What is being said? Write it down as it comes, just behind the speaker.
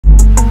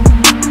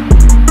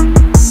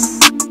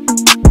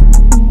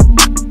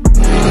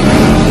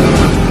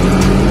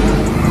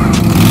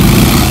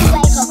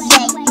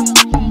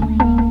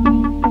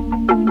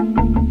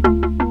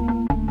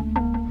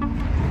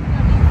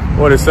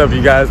What is up,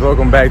 you guys?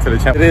 Welcome back to the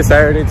channel. It is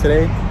Saturday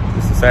today.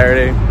 This is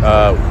Saturday.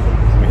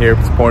 I'm here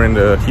supporting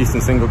the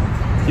Houston single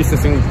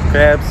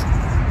cabs.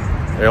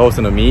 They're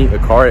hosting a meet, a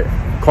car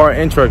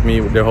and truck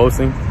meet they're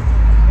hosting,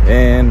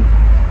 and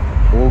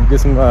we'll get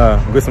some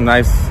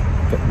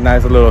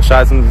nice little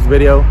shots in this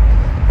video.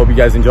 Hope you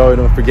guys enjoy.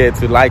 Don't forget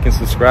to like and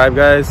subscribe,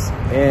 guys,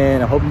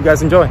 and I hope you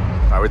guys enjoy.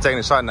 All right, we're taking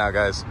a shot now,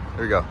 guys.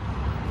 Here we go.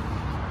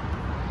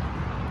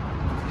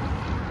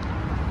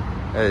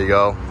 There you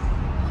go.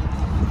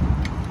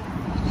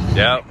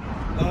 Yep.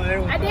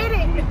 I did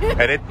it.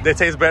 Hey, they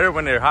taste better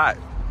when they're hot.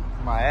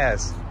 My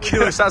ass.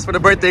 Doing shots for the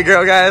birthday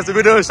girl, guys.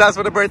 We're doing shots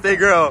for the birthday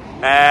girl.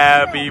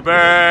 Happy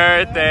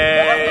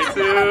birthday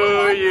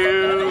to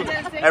you.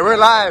 Hey, we're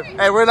live.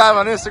 Hey, we're live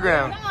on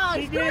Instagram.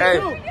 She did Hey,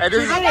 it. hey,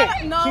 this is.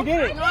 No, she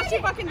did it. No, she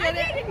fucking did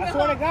it. I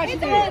swear to God, she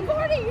did it.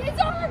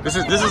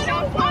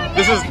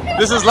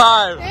 This is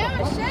live.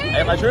 Damn, shit.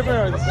 Hey, am I tripping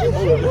or is this?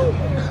 Do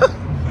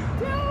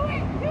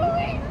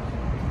it.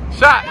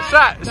 Shot.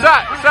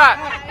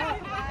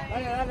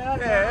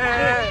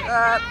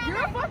 You're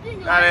a fucking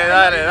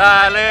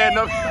Dale.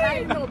 No.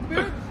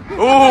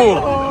 Ooh.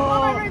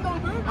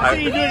 I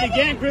see you do it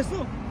again,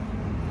 Crystal.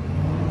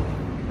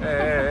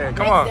 Hey,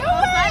 come on.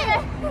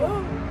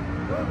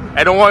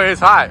 Hey, don't worry,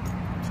 it's hot,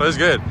 so it's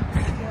good.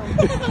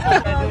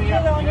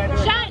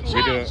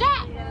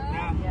 Shot.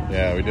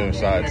 Yeah, we're doing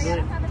shots.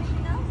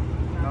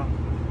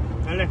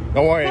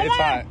 Don't worry, it's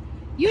hot.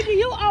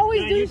 You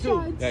always do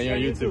shots. Yeah, you're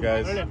on YouTube,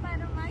 guys.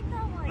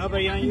 No,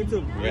 but you're on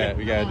YouTube. Yeah,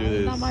 we gotta do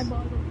this. Not my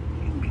bottle.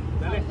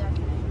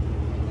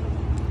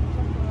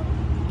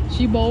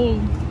 She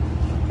bold.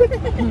 I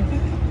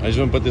just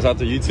want to put this out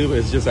to YouTube.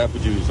 It's just apple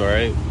juice, all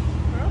right?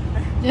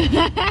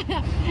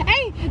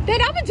 Hey,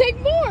 then I'm gonna take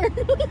more.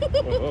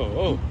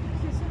 Oh.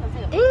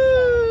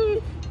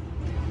 Ooh.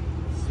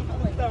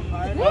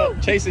 Oh,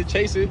 chase it.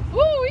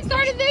 Ooh, we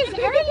started this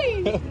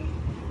early.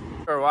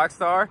 You're a rock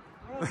star.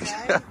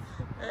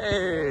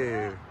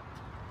 Hey.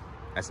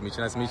 Nice to meet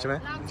you,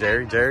 man.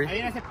 Jerry.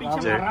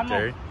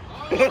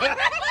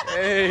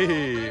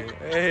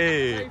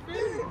 Hey.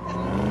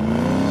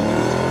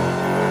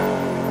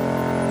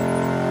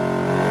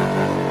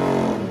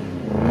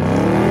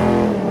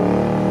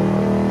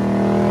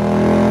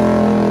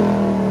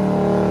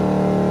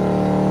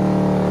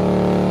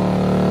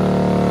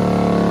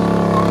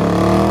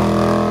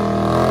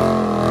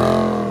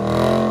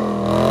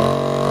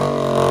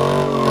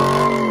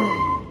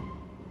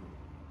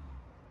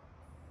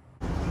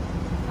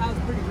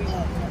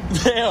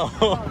 Damn.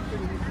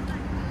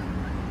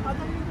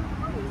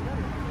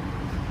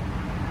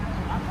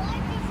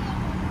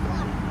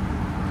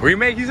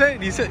 Remake, you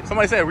said?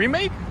 Somebody said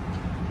remake?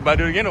 You about to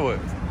do it again or what?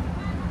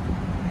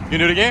 You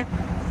do it again?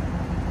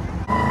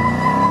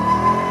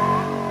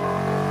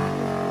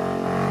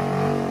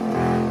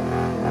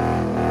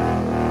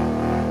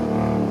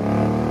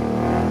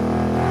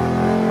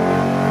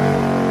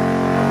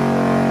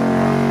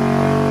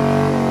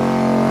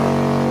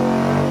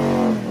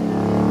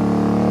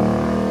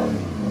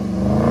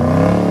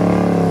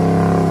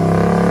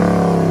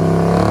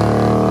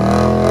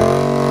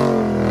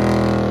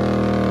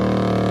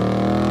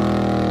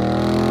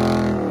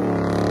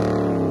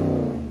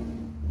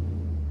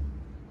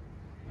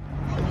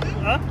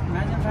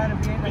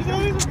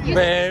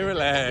 Man,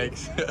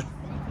 relax.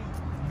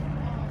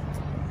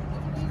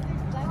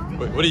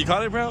 What do you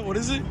call it, bro? What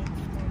is it?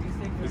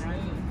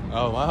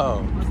 Oh,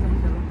 wow.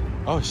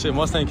 Oh, shit,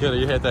 Mustang Killer.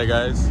 You hit that,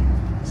 guys.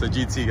 It's a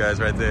GT, guys,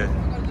 right there.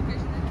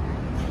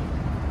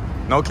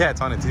 No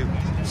cats on it, too.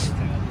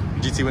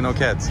 GT with no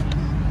cats.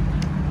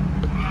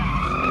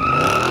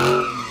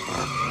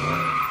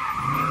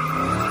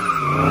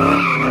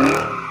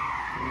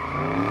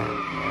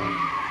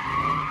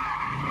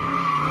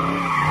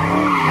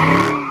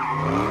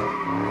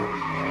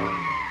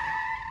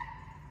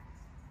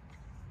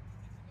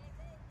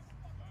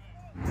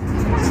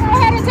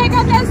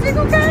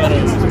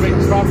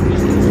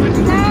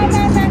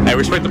 Hey,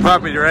 respect the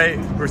property, right?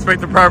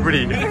 Respect the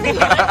property.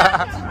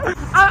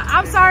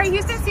 I'm sorry,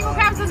 Houston Single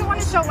Cabs doesn't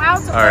want to show out,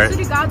 so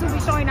City Gods will be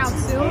showing out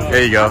soon.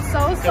 There you go. I'm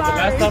so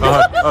sorry. The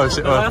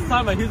last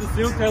time a Houston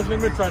Single Cabs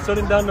member tried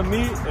shutting down the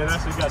meet and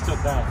actually got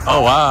shut down.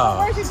 Oh, wow.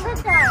 Where's your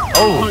truck at?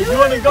 Oh, you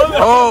want to go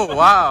there? Oh,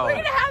 wow. We're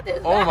gonna have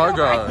this. Oh, my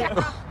God.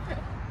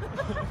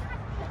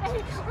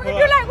 We're gonna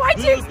do like white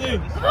chicks. I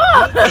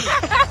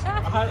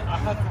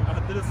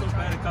did it so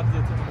bad it got the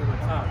attention of the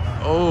top.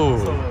 Oh.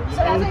 So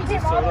that's why you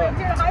came all the way up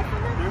here to hide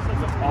from them?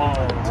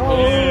 Oh,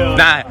 yeah.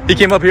 Nah, he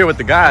came up here with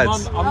the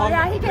gods. He came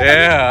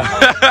Yeah.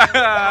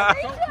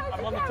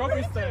 I'm on the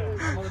trophy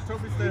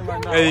stand.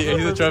 Right now. Hey,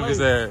 he's a trophy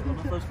stand.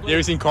 You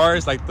ever seen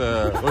Cars? Like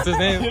the, what's his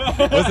name?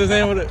 What's his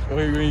name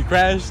when he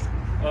crashed?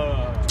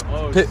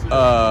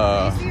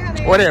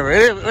 Whatever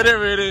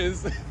it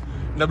is.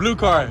 The blue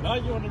car. Now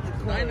you want to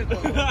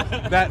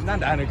Not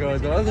Dinoco,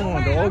 the other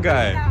one, the old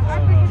guy.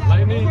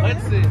 Lightning?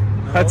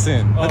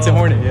 Hudson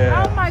Hornet,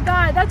 yeah. Oh my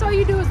God, that's all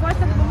you do is watch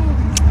them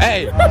move.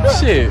 Hey,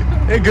 shit,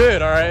 they're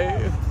good, all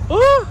right. Woo.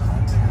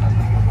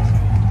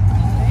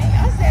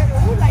 I said,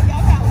 ooh, like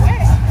y'all got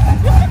wet.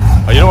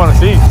 Oh, you don't want to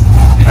see?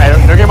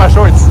 Hey, don't get my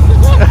shorts.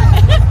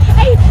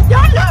 Hey,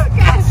 don't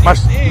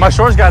look. My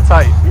shorts got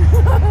tight.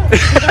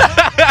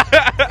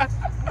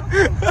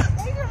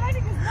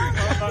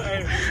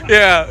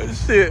 Yeah,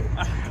 shit.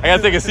 I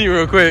gotta take a seat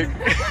real quick.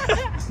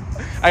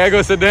 I gotta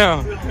go sit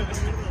down.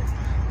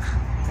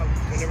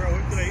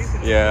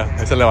 Yeah,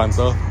 se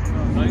levantó.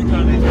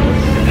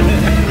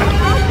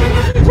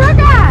 Truck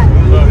at?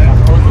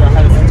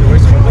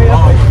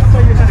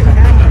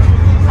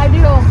 I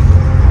do.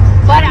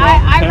 But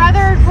I'd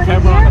rather put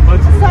it here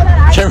so that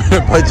I Camera on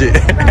the budget.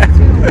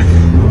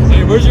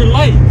 Hey, where's your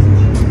light?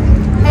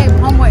 Hey,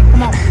 homeboy,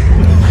 come on.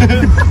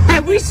 Hey,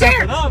 we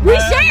share. We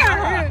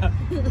share.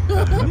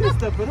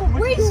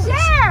 We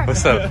share.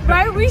 What's up?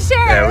 Right? We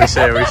share. Yeah, we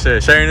share. We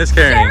share. Sharing is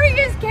caring. Sharing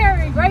is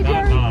caring, right,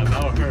 Jerry? No,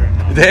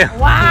 her. Damn.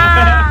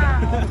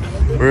 Wow.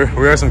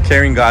 We are some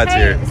caring gods Hey,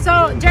 here.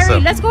 so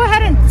Jerry, let's go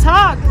ahead and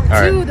talk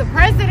to the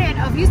president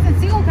of Houston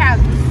Single Cab.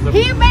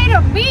 He made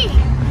a beat,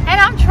 and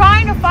I'm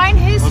trying to find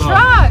his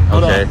truck.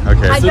 Okay.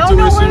 I don't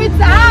know where it's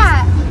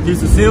at.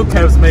 Houston Single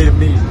Cabs made a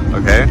beat.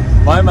 Okay.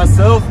 By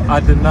myself, I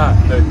did not.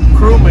 The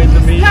crew made the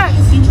beat.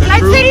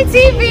 Like City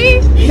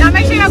TV, y'all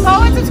make sure y'all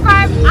go and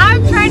subscribe.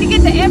 I'm trying to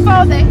get the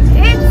info, the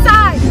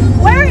inside.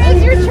 Where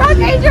is your truck,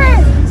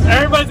 Adrian?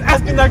 Everybody's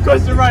asking that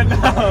question right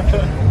now.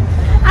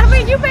 I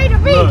mean, you made a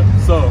beat. Look,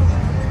 so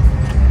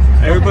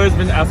everybody's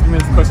been asking me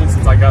this question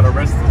since I got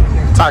arrested.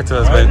 Talk to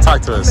us, man.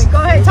 Talk to us.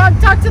 Go ahead,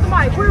 talk to the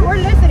mic. We're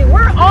listening.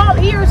 We're all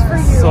ears for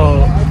you.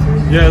 So,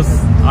 yes,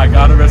 I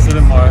got arrested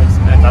in March,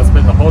 and that's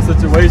been the whole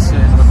situation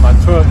with my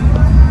truck.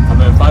 I've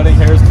been fighting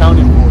Harris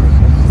County for it.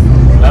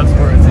 That's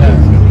where it's at.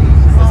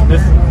 It's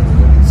missing.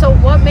 So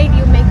what made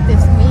you make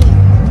this meet,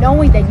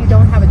 knowing that you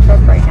don't have a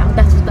truck right now?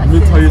 That's Let me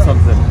tell you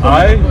something.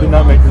 I did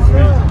not make this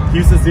meet.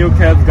 Houston Single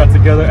Cabs got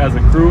together as a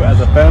crew,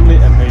 as a family,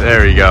 and made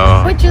There we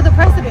go. But you're the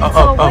president,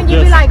 so when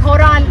you be like, hold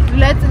on,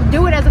 let's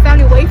do it as a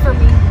family, wait for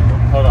me.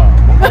 Hold on.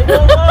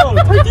 Whoa,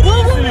 take it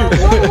easy.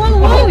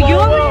 Whoa, you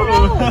already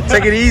know.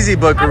 Take it easy,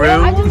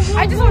 Buckaroo.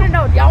 I just want to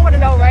know. Y'all want to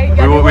know, right?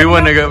 We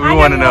want to go. We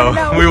want to know.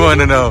 We want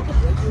to know.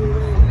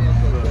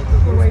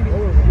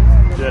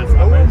 Yes,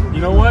 I mean,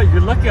 you know what?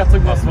 You're lucky I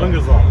took my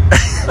swingers off.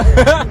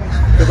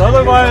 Because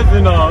otherwise,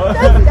 you know.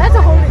 That's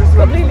a whole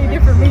completely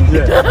different meet.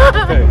 Yeah,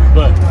 okay.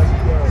 But,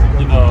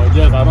 you know,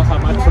 yes, I don't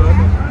have my truck,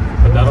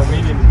 but that don't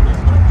mean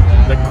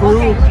anything. The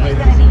crew made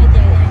it mean.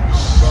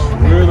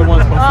 We're the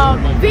ones supposed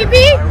to make it. VP?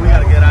 We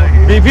gotta get out of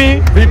here. VP?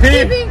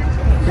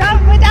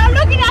 Without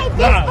looking at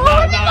this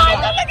phone, you guys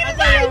don't look at his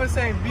eyes. I was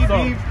saying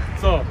VP.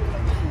 So.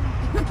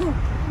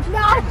 No,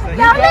 look,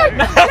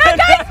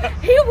 guys,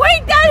 he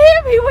winked at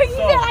him. He winked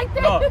like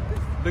this. No,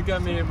 look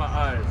at me in my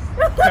eyes.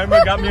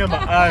 Camera got me in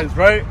my eyes,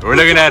 right? We're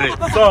looking at it.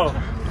 So,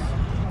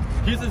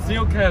 Houston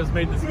Single Cabs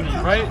made this meet,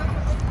 right?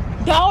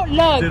 Don't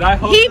look. Did I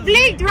host he this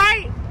blinked, meet?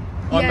 right?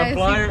 On the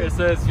flyer, it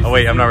says Houston Oh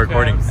wait, I'm not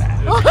Single recording.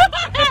 Cabs.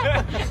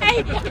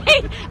 Hey,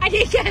 I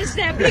didn't catch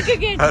that. Blink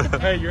again.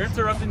 Hey, you're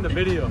interrupting the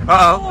video.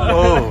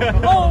 Uh-oh.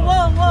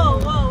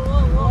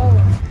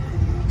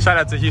 Whoa. Shout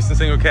out to Houston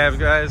Single Cabs,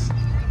 guys.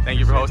 Thank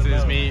you for hosting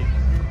this meet.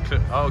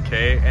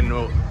 Okay, and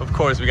of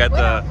course we got We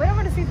don't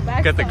want to see the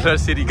back. the Clutch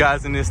City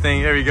guys in this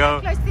thing. There we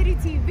go. Clutch City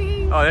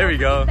TV. Oh, there we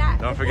go.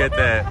 Don't forget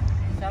that.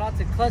 Shout out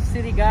to Clutch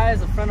City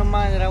guys, a friend of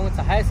mine that I went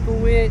to high school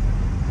with.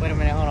 Wait a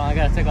minute, hold on, I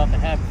gotta take off the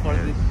hat before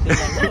this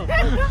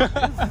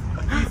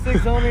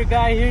D6 owner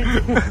guy here.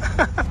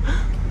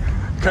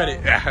 Cut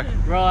it.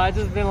 Bro, I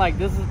just been like,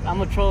 I'm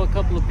gonna troll a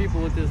couple of people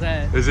with this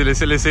hat. Let's see.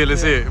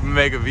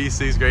 Make a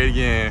V6 great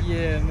again.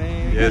 Yeah,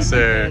 man. Yes,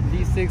 sir.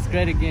 D6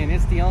 great again.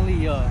 It's the only,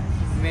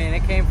 man,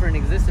 it came for an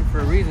existence for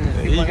a reason.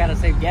 People gotta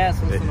save gas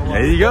once in a while.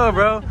 There you go,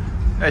 bro.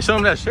 Hey, show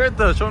them that shirt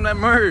though. Show them that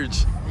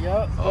merch.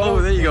 Yup.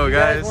 Oh, there you go, If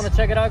guys. you guys want to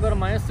check it out, go to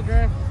my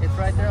Instagram. It's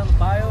right there on the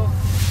bio.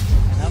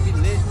 And I'll be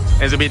lit.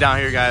 It'll be down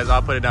here, guys.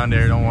 I'll put it down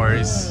there. Don't worry.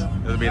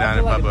 It'll be down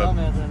there. Like Pop up.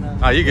 right now.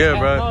 Oh, you good,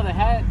 bro? No, the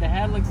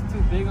hat looks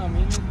too big on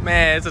me.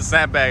 Man, it's a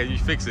snapback. You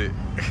fix it.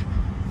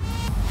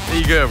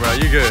 You good, bro.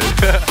 You good.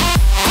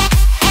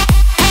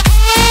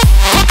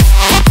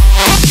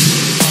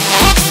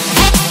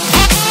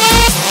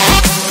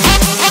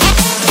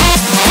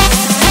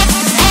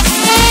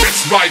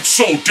 That's right,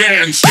 so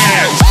dance.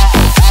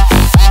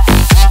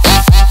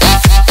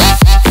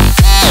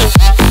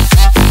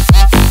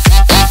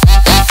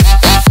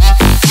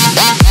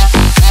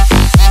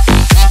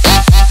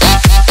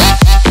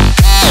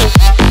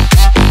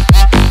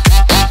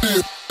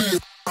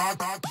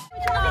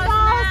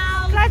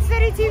 Clutch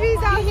City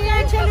TV's out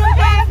here chilling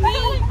with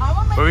me.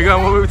 Where we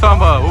going? What we talking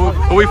about?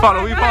 Who we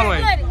following?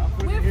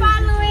 We're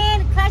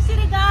following Clutch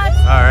City Gods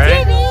All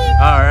right. TV.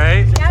 All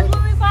right. That's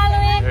what we're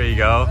following. There you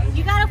go.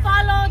 You gotta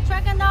follow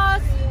Truck and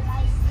Dolls.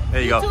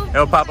 There you go. YouTube.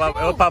 It'll pop up.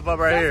 It'll pop up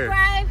right here.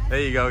 Subscribe.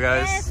 There you go,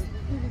 guys. Yes.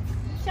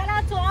 Shout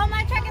out to all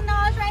my Truck and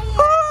Dolls right here.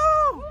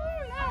 Woo!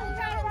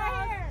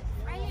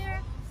 Right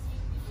here.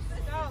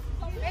 So,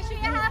 make sure you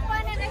have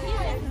fun in the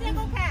Houston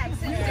Single Cabs.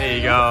 There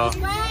you go.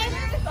 Clutch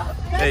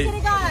Hey.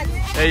 City Gods.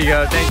 There you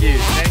go. Thank you.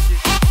 Thank you.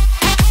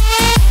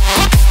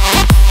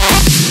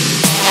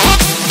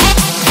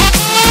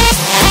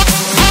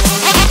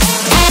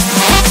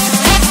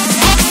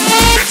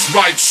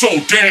 That's right, so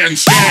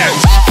dance,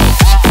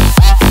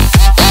 dance.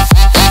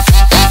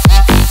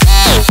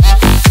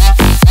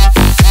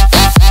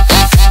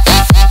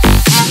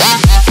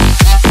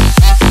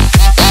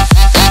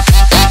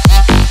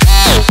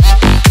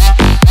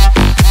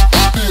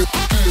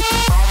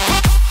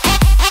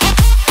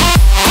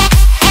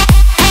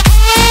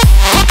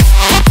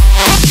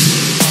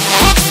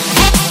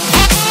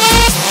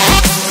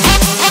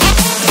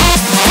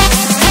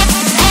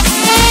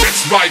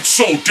 Right,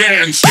 so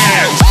dance,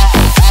 dance.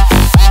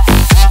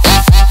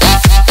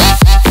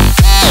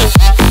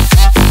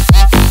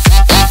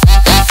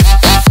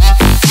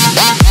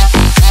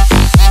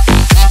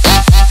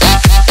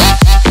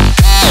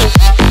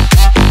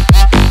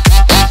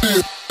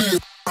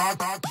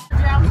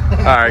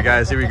 Alright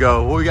guys, here we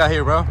go. What we got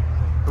here, bro?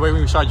 The way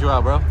we shot you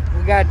out, bro.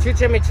 We got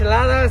chucha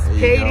micheladas,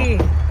 There you Katie,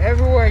 go.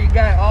 everywhere. You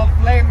got all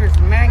flavors: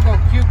 mango,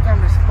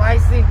 cucumber,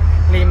 spicy,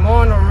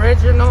 limon,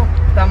 original,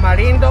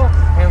 tamarindo,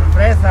 and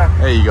fresa.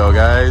 There you go,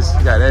 guys.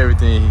 You got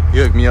everything.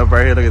 You hooked me up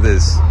right here. Look at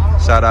this.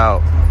 Shout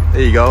out.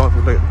 There you go.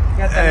 Look.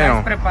 Got the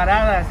Damn. nice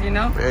preparadas, you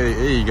know?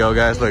 There you go,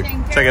 guys. Look.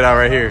 Check it out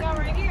right here.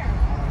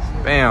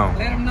 Bam.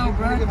 Let them know,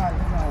 bro.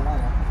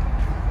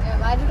 Yeah,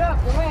 light it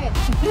up. Go ahead.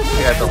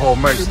 We got the whole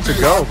merch to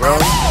go, bro.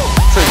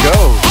 To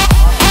go.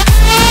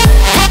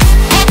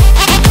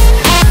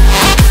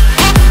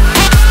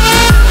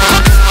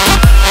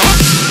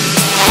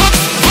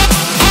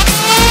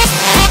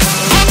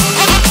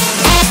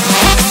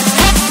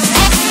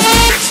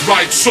 That's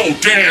right, so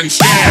dance,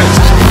 dance.